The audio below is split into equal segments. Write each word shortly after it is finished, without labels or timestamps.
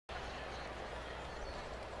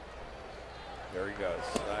There he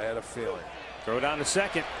goes. I had a feeling. Throw down to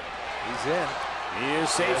second. He's in. He is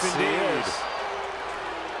safe Yes, indeed. he is.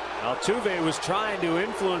 Altuve was trying to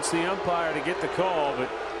influence the umpire to get the call, but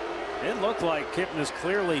it looked like Kipnis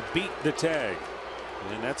clearly beat the tag.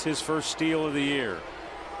 And that's his first steal of the year.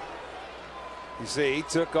 You see, he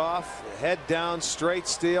took off, head down, straight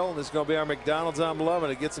steal. And this is going to be our McDonald's I'm loving.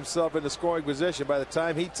 It gets himself into scoring position. By the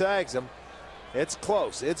time he tags him, it's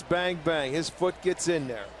close. It's bang, bang. His foot gets in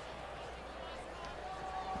there.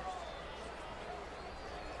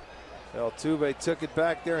 Altuve took it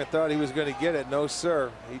back there and thought he was going to get it. No,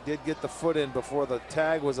 sir. He did get the foot in before the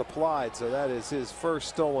tag was applied. So that is his first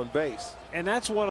stolen base. And that's one